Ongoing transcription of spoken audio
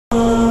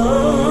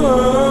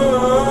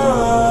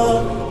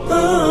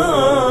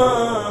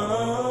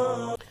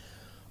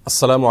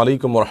আসসালামু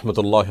আলাইকুম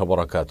ওরহমতুল্লাহ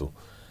বরকাতু।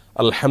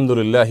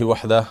 আলহামদুলিল্লাহ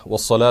ওয়াহদাহ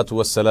ওয়াসসালাতু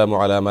ওয়াসসালামু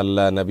আলা মান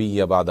লা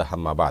নাবিয়্যা বা'দা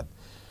আম্মা বা'দ।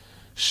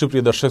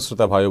 সুপ্রিয় দর্শক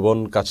শ্রোতা ভাই বোন,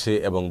 কাছে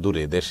এবং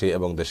দূরে, দেশে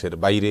এবং দেশের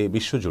বাইরে,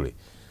 বিশ্বজুড়ে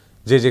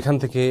যে যেখান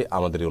থেকে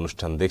আমাদের এই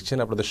অনুষ্ঠান দেখছেন,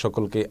 আপনাদের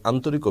সকলকে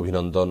আন্তরিক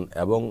অভিনন্দন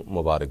এবং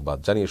মোবারকবাদ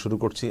জানিয়ে শুরু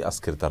করছি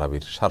আজকের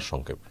তারাবির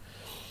সারসংক্ষেপ।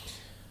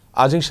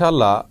 আজ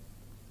ইনশাআল্লাহ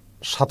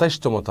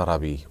 ২৭তম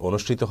তারাবি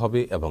অনুষ্ঠিত হবে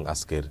এবং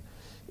আজকের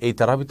এই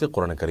তারাবিতে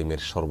কোরআন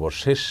কারীমের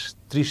সর্বশেষ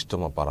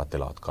 ৩০তম পারা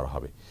তেলাওয়াত করা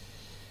হবে।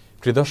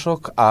 প্রিয় দর্শক,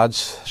 আজ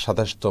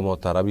 ২৭তম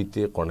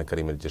তারাবিতে কোরআন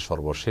কারীমের যে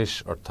সর্বশেষ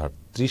অর্থাৎ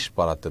 ৩০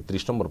 পারাতে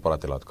 ৩০ নম্বর পারা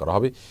তেলাওয়াত করা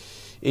হবে।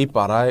 এই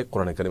পারায়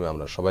কোরআন কারীমে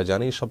আমরা সবাই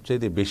জানি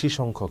সবচেয়ে বেশি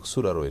সংখ্যক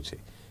সূরা রয়েছে।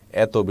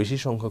 এত বেশি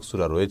সংখ্যক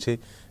সূরা রয়েছে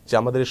যে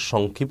আমাদের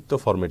সংক্ষিপ্ত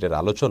ফরম্যাটের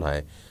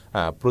আলোচনায়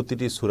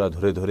প্রতিটি সূরা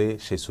ধরে ধরে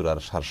সেই সূরার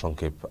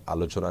সারসংক্ষেপ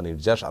আলোচনা,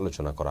 নির্যাস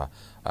আলোচনা করা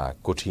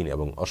কঠিন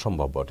এবং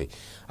অসম্ভব বটে।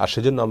 আর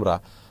সেজন্য আমরা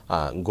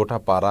গোটা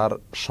পারার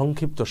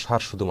সংক্ষিপ্ত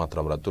সার শুধুমাত্র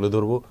আমরা তুলে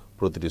ধরব,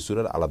 প্রতিটি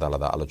সূরার আলাদা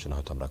আলাদা আলোচনা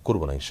হয়তো আমরা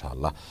করব না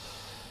ইনশাআল্লাহ।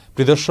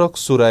 প্রিয় দর্শক,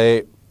 সূরায়ে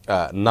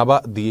নাবা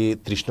দিয়ে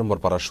 ৩০ নম্বর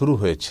পারা শুরু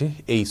হয়েছে।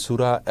 এই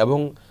সূরা এবং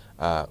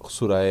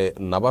সূরায়ে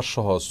নাবা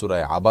সহ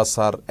সূরায়ে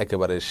আবাসার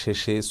একেবারে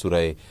শেষে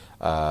সূরায়ে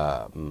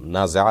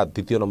নাজিআত,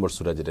 দ্বিতীয় নম্বর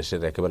সূরা যেটা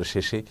সেটা একেবারে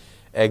শেষে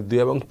 ১, ২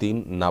 এবং ৩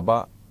 নাবা,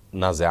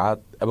 নাজিআত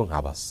এবং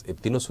আবাস, এই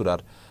তিনও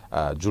সূরার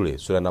জুড়ে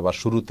সূরা নাবার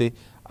শুরুতে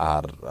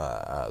আর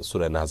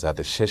সূরা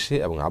নাজিআতের শেষে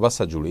এবং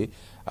আবাসা জুড়ে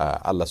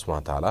আল্লাহ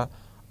সুবহানাহু ওয়া তাআলা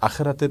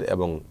আখিরাতের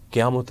এবং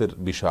কিয়ামতের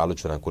বিষয়ে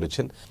আলোচনা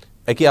করেছেন।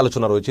 একই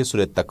আলোচনা রয়েছে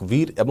সূরা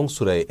তাকবীর এবং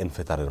সূরা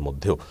ইনফিতারের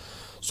মধ্যেও।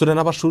 সূরা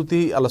নাবার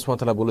শুরুতেই আল্লাহ সুবহানাহু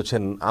ওয়া তাআলা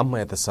বলেছেন, আম্মা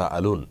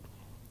ইয়াতাসাআলুন,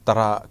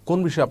 তারা কোন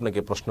বিষয়ে আপনাকে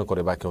প্রশ্ন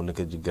করে বা কেউ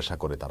অন্যকে জিজ্ঞাসা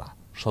করে। তারা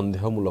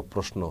সন্দেহমূলক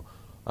প্রশ্ন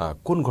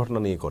কোন ঘটনা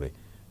নিয়ে করে,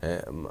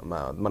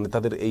 মানে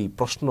তাদের এই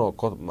প্রশ্ন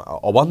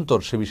অবান্তর,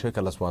 সে বিষয়কে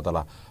আল্লাহ সুবহানাহু ওয়া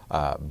তাআলা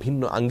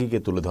ভিন্ন আঙ্গিকে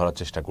তুলে ধরার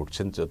চেষ্টা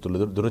করছেন, তুলে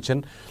ধরেছেন।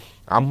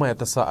 আম্মা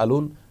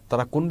ইয়াতাসাআলুন,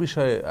 তারা কোন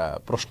বিষয়ে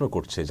প্রশ্ন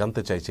করছে,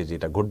 জানতে চাইছে যে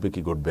এটা ঘটবে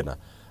কি ঘটবে না।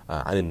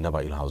 আনিন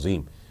নাবাইল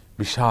আযীম,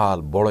 বিশাল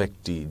বড়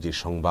একটি যে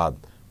সংবাদ,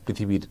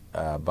 পৃথিবীর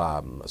বা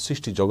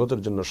সৃষ্টি জগতের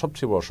জন্য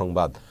সবচেয়ে বড়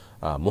সংবাদ,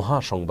 মহা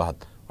সংবাদ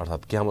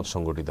অর্থাৎ কিয়ামত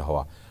সংঘটিত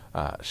হওয়া,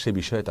 সে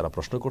বিষয়ে তারা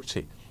প্রশ্ন করছে।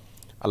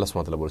 আল্লাহ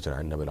সুবহানাহু ওয়া তাআলা বলেছেন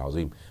আনিন নাবাইল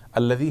আযীম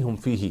আল্লাযী হুম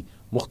ফীহি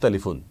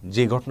মুখতালিফুন,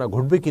 যে ঘটনা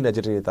ঘটবে কিনা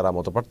যেটা নিয়ে তারা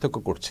মতপার্থক্য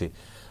করছে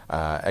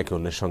একে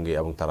অন্যের সঙ্গে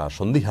এবং তারা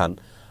সন্দিহান।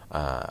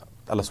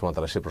 আল্লাহ সুবহানাহু ওয়া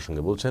তাআলা সে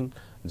প্রসঙ্গে বলছেন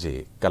যে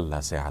কাল্লা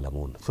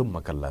সায়ালামুন সুম্মা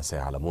কাল্লা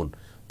সায়ালামুন,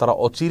 তারা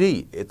অচিরেই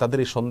তাদের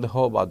এই সন্দেহ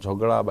বা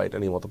ঝগড়া বা এটা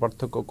নিয়ে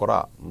মতপার্থক্য করা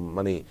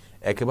মানে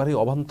একেবারেই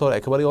অবান্তর,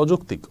 একেবারেই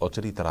অযৌক্তিক।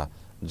 অচিরেই তারা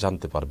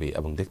জানতে পারবে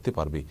এবং দেখতে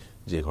পারবে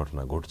যে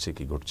ঘটনা ঘটছে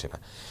কি ঘটছে না।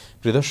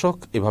 প্রিয় দর্শক,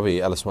 এভাবে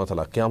আল্লাহ সুবহানাহু ওয়া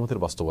তাআলা কিয়ামতের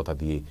বাস্তবতা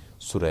দিয়ে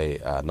সূরায়ে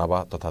নাবা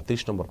তথা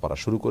 ৩০ নম্বর পারা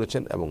শুরু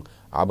করেছেন এবং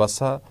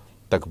আবাসা,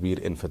 তাকবীর,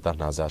 ইনফিতার,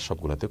 নাজিআত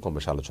সবগুলোতে কম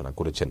বেশি আলোচনা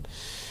করেছেন।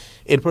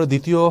 এরপরে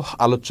দ্বিতীয়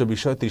আলোচ্য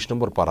বিষয় ৩০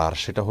 নম্বর পারার,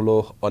 সেটা হলো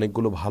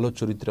অনেকগুলো ভালো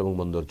চরিত্র এবং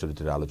মন্দ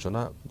চরিত্রের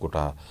আলোচনা।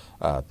 গোটা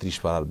 ৩০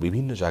 পারার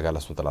বিভিন্ন জায়গায়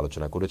আল্লাহ সুবহানাহু ওয়া তাআলা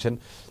আলোচনা করেছেন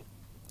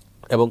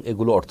এবং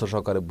এগুলো অর্থ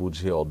সহকারে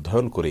বুঝে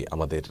অধ্যয়ন করে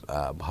আমাদের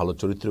ভালো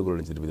চরিত্রগুলো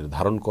নিজেদের ভিতরে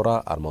ধারণ করা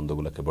আর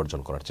মন্দগুলোকে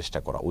বর্জন করার চেষ্টা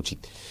করা উচিত।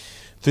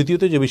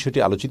 তৃতীয়ত যে বিষয়টি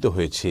আলোচিত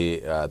হয়েছে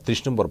 ৩০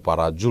 নম্বর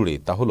পারা জুড়ে,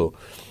 তা হলো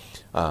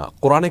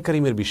কোরআনে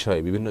কারীমের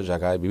বিষয়ে বিভিন্ন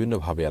জায়গায়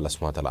বিভিন্নভাবে আল্লাহ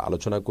সুবহানাহু ওয়া তাআলা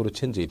আলোচনা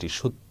করেছেন যে এটি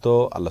সত্য,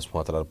 আল্লাহ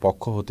সুবহানাহু ওয়া তাআলার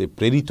পক্ষ হতে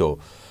প্রেরিত,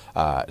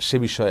 সে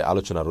বিষয়ে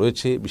আলোচনা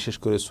রয়েছে। বিশেষ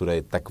করে সূরা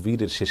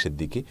তাকবীরের শেষের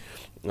দিকে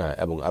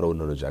এবং আরও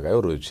অন্যান্য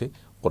জায়গায়ও রয়েছে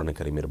কোরআনে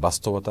কারীমের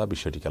বাস্তবতা,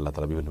 বিষয়টিকে আল্লাহ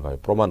তাআলা বিভিন্নভাবে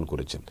প্রমাণ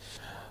করেছেন।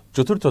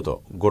 চতুর্থত,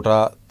 গোটা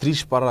 ৩০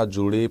 পারা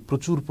জুড়ে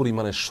প্রচুর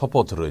পরিমাণে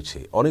শপথ রয়েছে।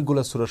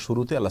 অনেকগুলো সূরার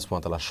শুরুতে আল্লাহ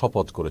সুবহানাহু ওয়া তাআলা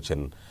শপথ করেছেন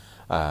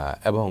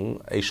এবং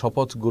এই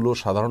শপথগুলো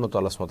সাধারণত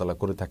আল্লাহ সুবহানাহু ওয়া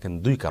তাআলা করে থাকেন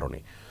দুই কারণে।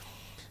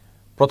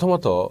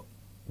 প্রথমত,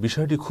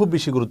 বিষয়টি খুব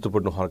বেশি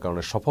গুরুত্বপূর্ণ হওয়ার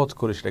কারণে শপথ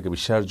করে সেটাকে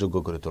বিশ্বাসযোগ্য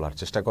করে তোলার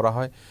চেষ্টা করা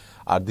হয়।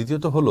 আর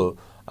দ্বিতীয়ত হলো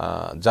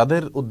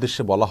যাদের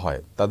উদ্দেশ্যে বলা হয়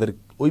তাদের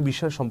ওই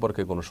বিষয়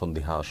সম্পর্কে কোনো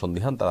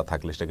সন্দিহান তারা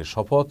থাকলে সেটাকে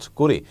শপথ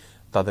করে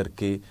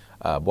তাদেরকে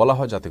বলা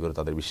হয় যাতে করে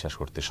তাদের বিশ্বাস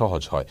করতে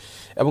সহজ হয়।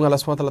 এবং আল্লাহ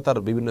সুবহানাহু ওয়া তাআলা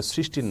তার বিভিন্ন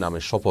সৃষ্টির নামে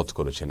শপথ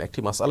করেছেন। একটি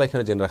মাসআলা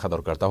এখানে জেনে রাখা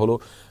দরকার, তা হলো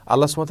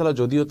আল্লাহ সুবহানাহু ওয়া তাআলা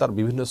যদিও তার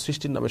বিভিন্ন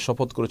সৃষ্টির নামে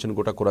শপথ করেছেন,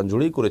 গোটা কোরআন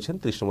জুড়েই করেছেন,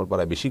 ৩০ নম্বর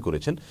পারায় বেশি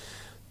করেছেন,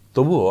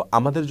 তবুও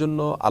আমাদের জন্য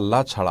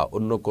আল্লাহ ছাড়া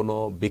অন্য কোনো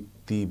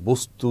ব্যক্তি,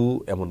 বস্তু,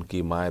 এমনকি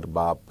মায়ের,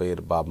 বাপের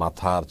বা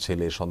মাথার,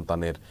 ছেলে,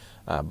 সন্তানের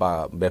বা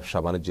ব্যবসা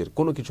বাণিজ্যের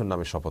কোনো কিছুর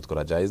নামে শপথ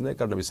করা জায়েজ নয়।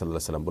 কারণ নবী সাল্লাল্লাহু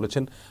আলাইহি ওয়াসাল্লাম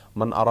বলেছেন,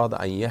 মান আরাদা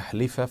আন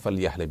ইয়াহলিফা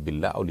ফালইয়াহলিফ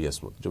বিল্লাহ আও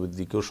লিয়াসমুত,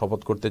 যদি কেউ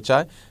শপথ করতে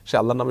চায় সে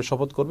আল্লাহর নামে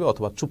শপথ করবে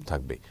অথবা চুপ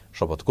থাকবে,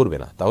 শপথ করবে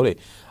না। তাহলে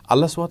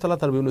আল্লাহ সুবহানাহু ওয়া তাআলা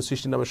তার বিভিন্ন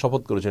সৃষ্টির নামে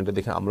শপথ করেছেন, এটা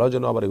দেখে আমরাও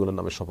যেন আবার এগুলোর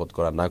নামে শপথ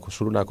করা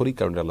শুরু না করি,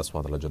 কারণ আল্লাহ সুবহানাহু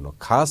ওয়া তাআলার জন্য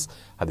খাস,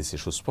 হাদিসে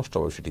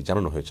সুস্পষ্টভাবে সেটি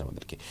জানানো হয়েছে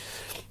আমাদেরকে।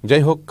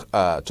 যাই হোক,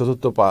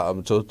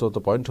 চতুর্থ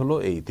পয়েন্ট হলো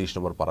এই ৩০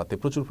 নম্বর পারাতে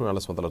প্রচুর পরিমাণে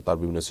আল্লাহ সুবহানাহু ওয়া তাআলা তার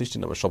বিভিন্ন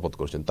সৃষ্টির নামে শপথ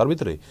করেছেন। তার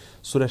ভিতরে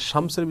সূরা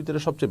শামসের ভিতরে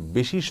সবচেয়ে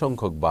বেশি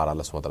সংখ্যক বার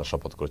আল্লাহ সুবহানাহু ওয়া তাআলা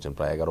শপথ করেছেন,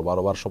 প্রায়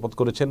 ১১-১২ বার শপথ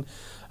করেছেন।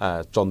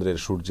 চন্দ্রের,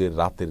 সূর্যের,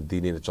 রাতের,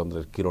 দিনের,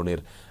 চন্দ্রের কিরণের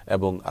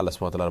এবং আল্লাহ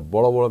সুবহানাহু ওয়া তাআলার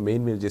বড় বড়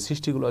মেইন যে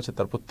সৃষ্টিগুলো আছে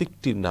তার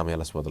প্রত্যেকটির নামে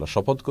আল্লাহ সুবহানাহু ওয়া তাআলা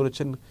শপথ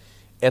করেছেন।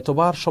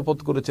 এতবার শপথ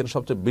করেছেন,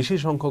 সবচেয়ে বেশি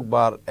সংখ্যক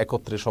বার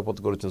একত্রে শপথ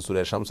করেছেন সূরা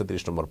শামসে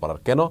 30 নম্বর পারার।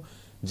 কেন?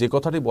 যে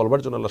কথাটি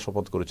বলবার জন্য আল্লাহ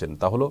শপথ করেছেন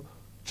তা হলো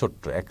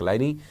ছোট্ট এক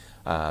লাইনই,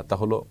 তা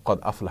হলো কদ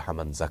আফলাহা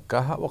মান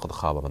যাক্কাহা ওয়া কদ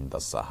খাবা মান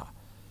দাসসাহা।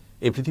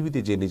 এই পৃথিবীতে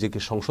যে নিজেকে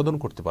সংশোধন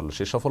করতে পারলো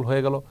সে সফল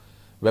হয়ে গেল।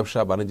 ব্যবসা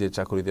বাণিজ্যে,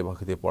 চাকরিতে,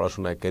 বাকরিতে,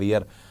 পড়াশোনায়,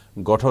 ক্যারিয়ার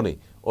গঠনে,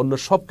 অন্য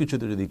সব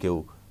কিছুতে যদি কেউ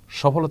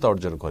সফলতা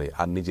অর্জন করে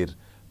আর নিজের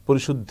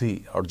পরিশুদ্ধি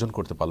অর্জন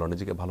করতে পারলো,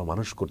 নিজেকে ভালো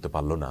মানুষ করতে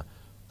পারলো না,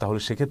 তাহলে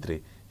সেক্ষেত্রে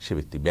সে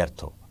ব্যক্তি ব্যর্থ।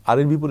 আর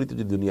এর বিপরীতে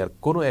যদি দুনিয়ার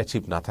কোনো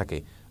অ্যাচিভ না থাকে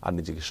আর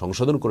নিজেকে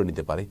সংশোধন করে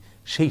নিতে পারে,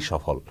 সেই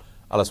সফল।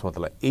 আল্লাহ সুবহানাহু ওয়া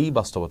তাআলা এই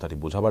বাস্তবতাটি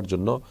বোঝাবার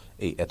জন্য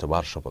এই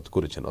এতবার শপথ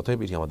করেছেন। অতএব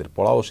এটি আমাদের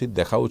পড়া উচিত,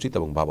 দেখা উচিত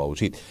এবং ভাবা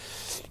উচিত।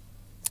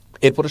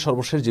 এরপরে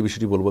সর্বশেষ যে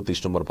বিষয়টি বলবো 30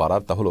 নম্বর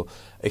পারার, তা হলো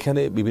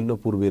এখানে বিভিন্ন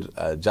পূর্বের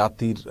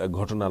জাতির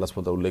ঘটনা আল্লাহ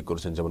সুবহানাহু ওয়া তাআলা উল্লেখ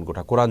করেছেন। যেমন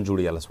গোটা কোরআন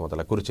জুড়ে আল্লাহ সুবহানাহু ওয়া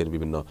তাআলা করেছেন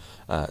বিভিন্ন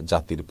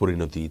জাতির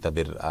পরিণতি,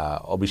 তাদের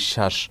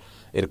অবিশ্বাস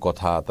এর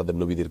কথা, তাদের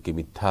নবীদেরকে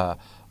মিথ্যা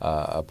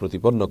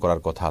প্রতিপন্ন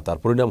করার কথা,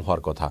 তার পরিণাম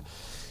হওয়ার কথা।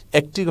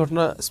 একটি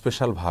ঘটনা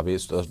স্পেশালভাবে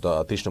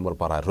 30 নম্বর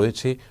পারায়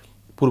রয়েছে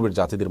পূর্বের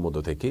জাতিদের মধ্য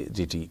থেকে,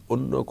 যেটি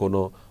অন্য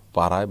কোনো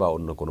পাড়ায় বা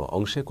অন্য কোনো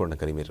অংশে কোরআন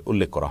কারীমের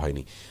উল্লেখ করা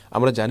হয়নি।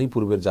 আমরা জানি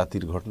পূর্বের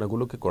জাতির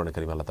ঘটনাগুলোকে কোরআন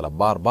কারীম আল্লাহ তাআলা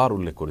বারবার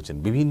উল্লেখ করেছেন,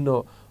 বিভিন্ন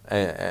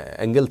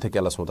অ্যাঙ্গেল থেকে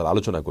আল্লাহ সুবহানাহু ওয়া তাআলা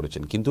আলোচনা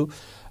করেছেন। কিন্তু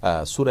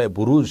সূরা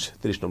বুরুজ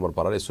 30 নম্বর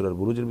পাড়ার এই সূরা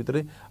বুরুজের ভিতরে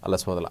আল্লাহ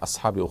সুবহানাহু ওয়া তাআলা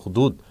আসহাবে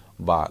উখদুদ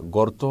বা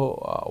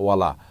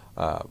গর্তওয়ালা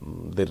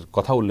দের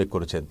কথা উল্লেখ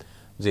করেছেন,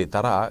 যে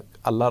তারা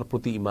আল্লাহর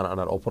প্রতি ঈমান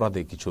আনার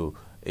অপরাধে কিছু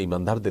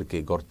ঈমানদারদেরকে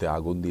গর্তে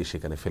আগুন দিয়ে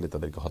সেখানে ফেলে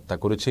তাদেরকে হত্যা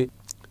করেছে।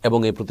 এবং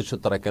এই প্রতিশোধ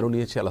তারা কেন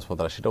নিয়েছে আল্লাহ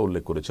সুবহানাহু ওয়া তাআলা সেটা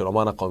উল্লেখ করেছে।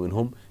 ওয়ামা নাকামু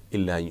মিনহুম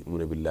ইল্লা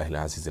ইউমিনু বিল্লাহিল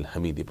আজিজিল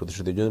হামিদ। এই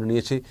প্রতিশোধের জন্য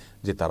নিয়েছে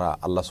যে তারা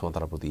আল্লাহ সুবহানাহু ওয়া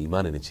তাআলার প্রতি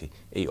ঈমান এনেছে,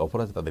 এই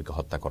অপরাধে তাদেরকে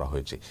হত্যা করা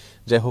হয়েছে।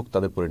 যাই হোক,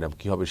 তাদের পরিণাম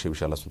কী হবে সে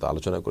বিষয়ে আল্লাহ সুবহানাহু ওয়া তাআলা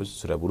আলোচনা করেছে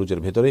সূরা বুরুজের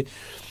ভেতরে।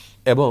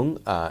 এবং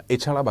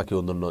এছাড়া বাকি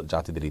অন্যান্য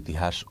জাতিদের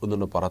ইতিহাস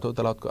অন্যান্য পারাতেও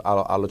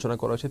আলোচনা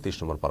করা হয়েছে, 30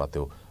 নম্বর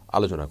পারাতেও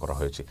আলোচনা করা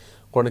হয়েছে।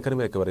 কোরআন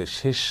কারীমের একেবারে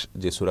শেষ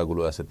যে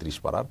সূরাগুলো আছে 30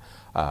 পারার,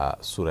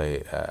 সূরা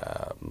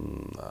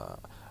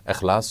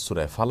ইখলাস,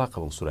 সূরা ফালাক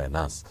এবং সূরা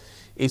নাস,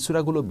 এই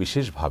সূরাগুলো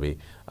বিশেষভাবে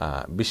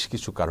বেশ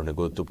কিছু কারণে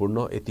গুরুত্বপূর্ণ।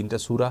 এই তিনটা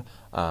সূরা,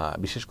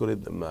 বিশেষ করে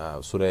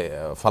সূরা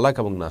ফালাক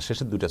এবং নাস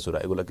শেষের দুইটা সূরা,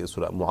 এগুলোকে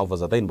সূরা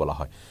মুআওয়াযাতাইন বলা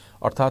হয়।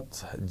 অর্থাৎ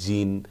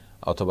জিন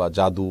অথবা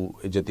জাদু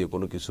এই জাতীয়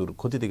কোনো কিছুর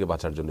ক্ষতি থেকে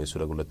বাঁচার জন্য এই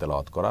সূরাগুলো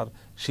তেলাওয়াত করার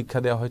শিক্ষা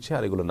দেওয়া হয়েছে।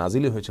 আর এগুলো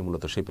নাজিলই হয়েছে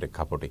মূলত সেই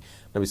প্রেক্ষাপটে,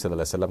 নবী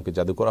সাল্লাল্লাহু আলাইহি সাল্লামকে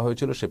জাদু করা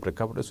হয়েছিল, সেই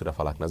প্রেক্ষাপটে সূরা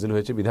ফালাক নাজিল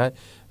হয়েছে। বিধায়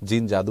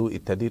জিন, জাদু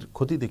ইত্যাদির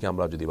ক্ষতি থেকে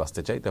আমরা যদি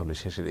বাঁচতে চাই তাহলে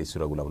শেষের এই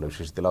সূরাগুলো আমরা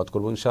বিশেষ তেলাওয়াত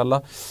করব ইনশাআল্লাহ।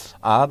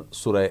 আর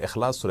সূরা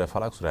ইখলাস, সূরা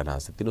ফালাক, সূরা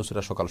নাস, তিনও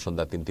সূরা সকাল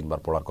সন্ধ্যা 3-3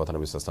 বার পড়ার কথা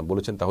নবী সাল্লাল্লাহু আলাইহি ওয়াসাল্লাম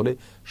বলেছেন। তাহলে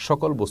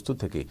সকল বস্তু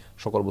থেকে,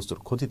 সকল বস্তুর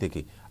ক্ষতি থেকে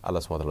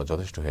আল্লাহ সুবহানাহু ওয়া তাআলা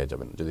যথেষ্ট হয়ে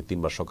যাবেন যদি 3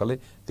 বার সকালে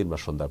 3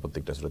 বার সন্ধ্যায়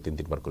প্রত্যেকটা সূরা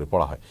 3-3 বার করে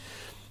পড়া হয়।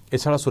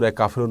 এছাড়া সূরা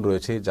কাফিরুন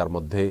রয়েছে, যার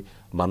মধ্যে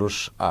মানুষ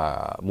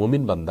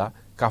মুমিন বান্দা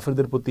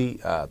কাফিরদের প্রতি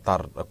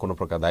তার কোনো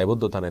প্রকার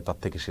দায়বদ্ধতা নেই, তার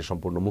থেকে সে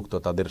সম্পূর্ণ মুক্ত,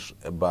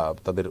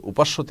 তাদের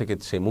উপাস্য থেকে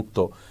সে মুক্ত,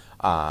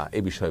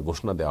 এই বিষয়ে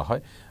ঘোষণা দেওয়া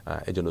হয়।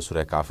 এই জন্য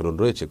সূরা কাফিরুন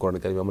রয়েছে। কোরআন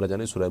কারীমে আমরা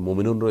জানি সূরা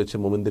মুমিনুন রয়েছে,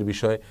 মুমিনদের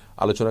বিষয়ে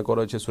আলোচনা করা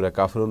হয়েছে। সূরা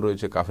কাফিরুন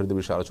রয়েছে, কাফিরদের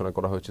বিষয়ে আলোচনা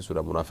করা হয়েছে।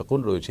 সূরা মুনাফিকুন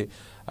রয়েছে,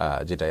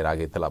 যেটা এর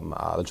আগে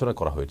আলোচনা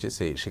করা হয়েছে,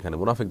 সেখানে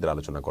মুনাফিকদের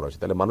আলোচনা করা হয়েছে।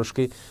 তাহলে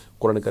মানুষকে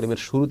কোরআন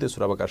কারীমের শুরুতে,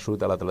 সূরা বাকারার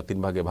শুরুতে আল্লাহ তাআলা 3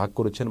 ভাগে ভাগ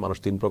করেছেন। মানুষ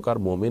 3 প্রকার,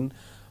 মুমিন,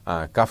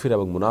 কাফির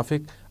এবং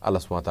মুনাফিক।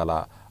 আল্লাহ সুবহানাহু ওয়া তাআলা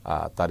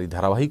তারই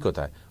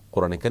ধারাবাহিকতায়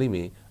কোরআনে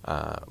কারীমে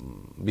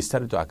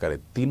বিস্তারিত আকারে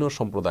 3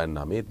 সম্প্রদায়ের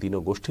নামে, 3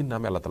 গোষ্ঠীর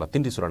নামে আল্লাহ তাআলা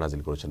 3টি সূরা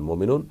নাজিল করেছেন,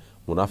 মুমিনুন,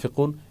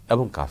 মুনাফিকুন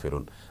এবং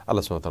কাফিরুন।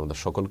 আল্লাহ সুবহানাহু ওয়া তাআলা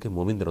আমাদের সকলকে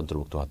মুমিনদের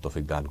অন্তর্ভুক্ত হওয়ার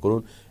তৌফিক দান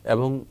করুন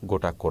এবং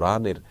গোটা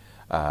কোরআনের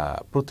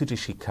প্রতিটি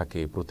শিক্ষাকে,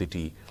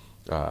 প্রতিটি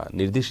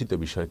নির্দেশিত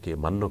বিষয়কে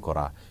মান্য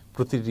করা,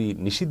 প্রতিটি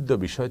নিষিদ্ধ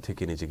বিষয়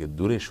থেকে নিজেকে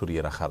দূরে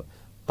সরিয়ে রাখার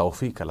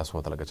তৌফিক আল্লাহ সুবহানাহু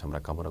ওয়া তাআলার কাছে আমরা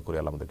কামনা করি।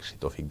 আল্লাহ আমাদেরকে সেই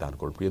তৌফিক দান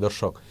করুন। প্রিয়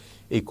দর্শক,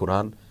 এই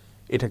কোরআন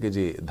এটাকে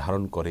যে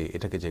ধারণ করে,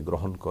 এটাকে যে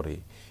গ্রহণ করে,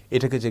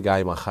 এটাকে যে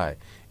গায়ে মাখায়,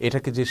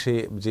 এটাকে যে সে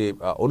যে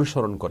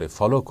অনুসরণ করে,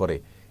 ফলো করে,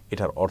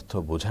 এটার অর্থ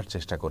বোঝার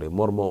চেষ্টা করে,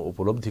 মর্ম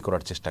উপলব্ধি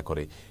করার চেষ্টা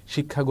করে,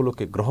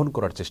 শিক্ষাগুলোকে গ্রহণ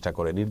করার চেষ্টা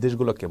করে,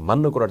 নির্দেশগুলোকে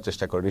মান্য করার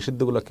চেষ্টা করে,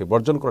 নিষিদ্ধগুলোকে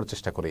বর্জন করার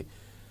চেষ্টা করে,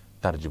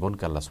 তার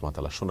জীবনকে আল্লাহ সুবহানাহু ওয়া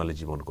তাআলা সোনালী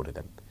জীবন করে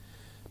দেন।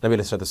 নবী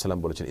আলাইহিস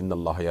সালাম বলেছেন,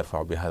 ইন্নাল্লাহ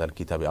ইয়ারফাউ বিহাদাল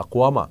কিতাবি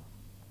আকওয়ামা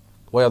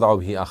ওয়া ইয়াদউ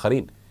বিহি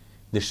আখারিন।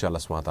 নিশ্চয়ই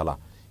আল্লাহ সুবহানাহু ওয়া তাআলা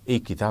এই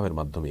কিতাবের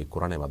মাধ্যমে, এই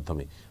কোরআনের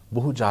মাধ্যমে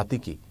বহু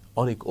জাতিকে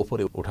অনেক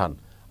ওপরে উঠান,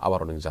 আবার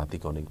অনেক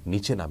জাতিকে অনেক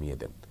নিচে নামিয়ে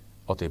দেন।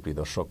 অতএব প্রিয়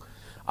দর্শক,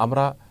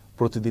 আমরা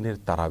প্রতিদিনের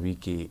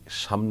তারাবিকে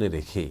সামনে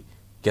রেখে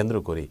কেন্দ্র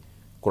করে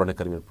কোরআন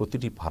কারীমের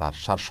প্রতিটি পারার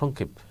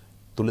সারসংক্ষেপ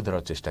তুলে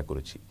ধরার চেষ্টা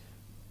করেছি।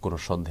 কোনো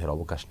সন্দেহের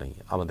অবকাশ নেই।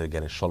 আমাদের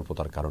জ্ঞানের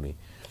স্বল্পতার কারণে,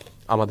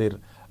 আমাদের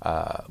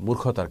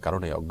মূর্খতার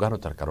কারণে,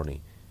 অজ্ঞানতার কারণে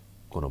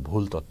কোনো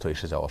ভুল তথ্য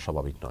এসে যাওয়া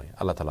অস্বাভাবিক নয়।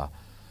 আল্লাহ তাআলা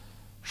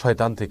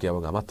শয়তান থেকে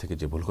এবং আমার থেকে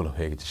যে ভুলগুলো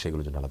হয়ে গেছে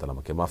সেগুলোর জন্য আল্লাহ তাআলা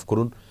আমাকে মাফ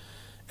করুন।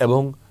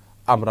 এবং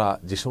আমরা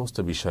যে সমস্ত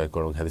বিষয়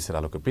কোরআন হাদিসের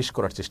আলোকে পেশ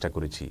করার চেষ্টা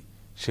করেছি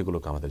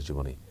সেগুলোকে আমাদের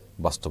জীবনে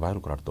বাস্তবায়ন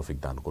করার তৌফিক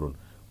দান করুন।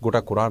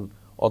 গোটা কোরআন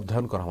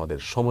অধ্যয়ন করা আমাদের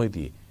সময়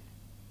দিয়ে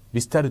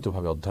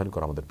বিস্তারিতভাবে অধ্যয়ন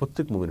করা আমাদের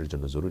প্রত্যেক মুমিনের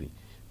জন্য জরুরি।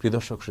 প্রিয়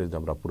দর্শক, যদি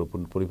আমরা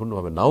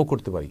পরিপূর্ণভাবে নাও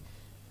করতে পারি,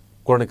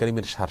 কোরআন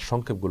কারীমের সার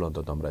সংক্ষেপগুলো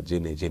অন্তত আমরা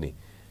জেনে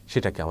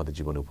সেটাকে আমাদের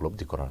জীবনে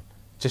উপলব্ধি করার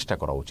চেষ্টা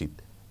করা উচিত।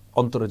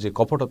 অন্তরে যে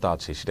কপটতা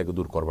আছে সেটাকে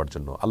দূর করবার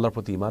জন্য, আল্লাহর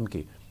প্রতি ঈমানকে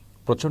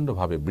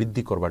প্রচণ্ডভাবে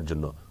বৃদ্ধি করবার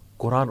জন্য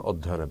কোরআন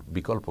অধ্যয়নের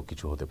বিকল্প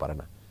কিছু হতে পারে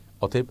না।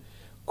 অতএব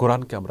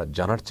কোরআনকে আমরা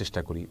জানার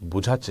চেষ্টা করি,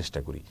 বোঝার চেষ্টা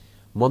করি।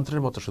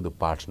 মন্ত্রের মতো শুধু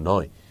পাঠ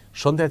নয়,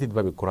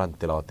 সন্দেহাতীতভাবে কোরআন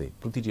তেলাওয়াতে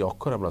প্রতিটি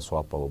অক্ষর আমরা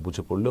সওয়াব পাবো,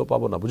 বুঝে পড়লেও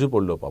পাবো, না বুঝে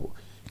পড়লেও পাবো।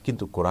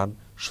 কিন্তু কোরআন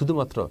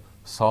শুধুমাত্র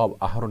সওয়াব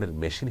আহরণের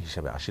মেশিন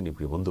হিসেবে আসেনি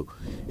প্রিয় বন্ধু।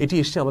 এটি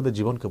এসছে আমাদের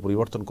জীবনকে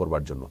পরিবর্তন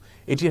করবার জন্য,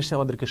 এটি এসছে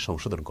আমাদেরকে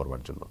সংশোধন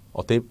করবার জন্য।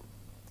 অতএব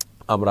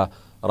আমরা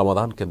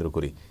রমাদান কেন্দ্র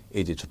করে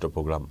এই যে ছোট্ট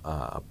প্রোগ্রাম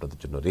আপনাদের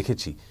জন্য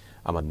রেখেছি,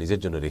 আমার নিজের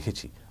জন্য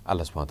রেখেছি,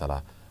 আল্লাহ সুবহানাহু ওয়া তাআলা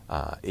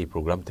এই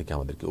প্রোগ্রাম থেকে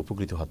আমাদেরকে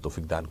উপকৃত হওয়ার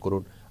তৌফিক দান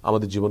করুন,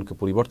 আমাদের জীবনকে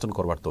পরিবর্তন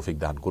করবার তৌফিক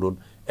দান করুন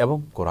এবং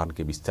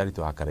কোরআনকে বিস্তারিত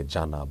আকারে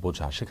জানা,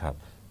 বোঝা, শেখার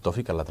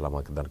তৌফিক আল্লাহ তাআলা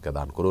আমাদেরকে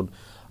দান করুন।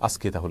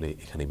 আজকে তাহলে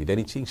এখানে বিদায়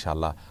নিচ্ছি।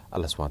 ইনশাআল্লাহ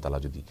আল্লাহ সুবহানাহু ওয়া তাআলা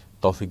যদি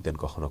তৌফিক দেন,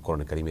 কখনো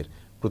কোরআন কারীমের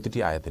প্রতিটি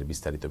আয়াতের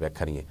বিস্তারিত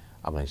ব্যাখ্যা নিয়ে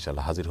আমরা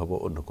ইনশাআল্লাহ হাজির হব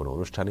অন্য কোনো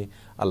অনুষ্ঠানে।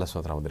 আল্লাহ সুবহানাহু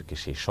ওয়া তাআলা আমাদেরকে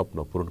সেই স্বপ্ন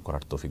পূরণ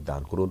করার তৌফিক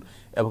দান করুন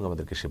এবং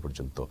আমাদেরকে সে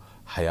পর্যন্ত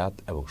হায়াত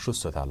এবং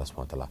সুস্থতা আল্লাহ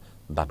সুবহানাহু ওয়া তাআলা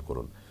দান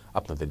করুন।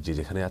 আপনাদের যে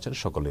যেখানে আছেন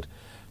সকলের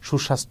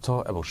সুস্বাস্থ্য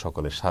এবং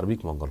সকলের সার্বিক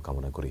মঙ্গল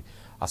কামনা করে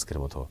আজকের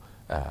মতো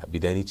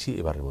বিদায় নিচ্ছি,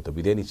 এবারের মতো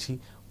বিদায় নিচ্ছি।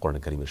 কোরআন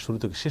কারীমের শুরু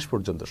থেকে শেষ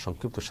পর্যন্ত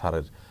সংক্ষিপ্ত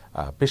সারের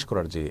পেশ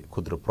করার যে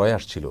ক্ষুদ্র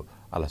প্রয়াস ছিল,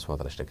 আল্লাহ সুবহানাহু ওয়া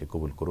তাআলা সেটাকে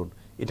কবুল করুন।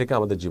 এটাকে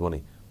আমাদের জীবনে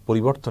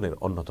পরিবর্তনের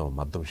অন্যতম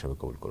মাধ্যম হিসেবে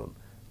কবুল করুন।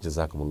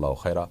 জাযাকুমুল্লাহু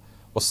খায়রা।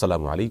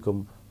 আসসালামু আলাইকুম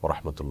ওয়া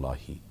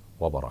রাহমাতুল্লাহি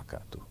ওয়া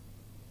বারাকাতুহু।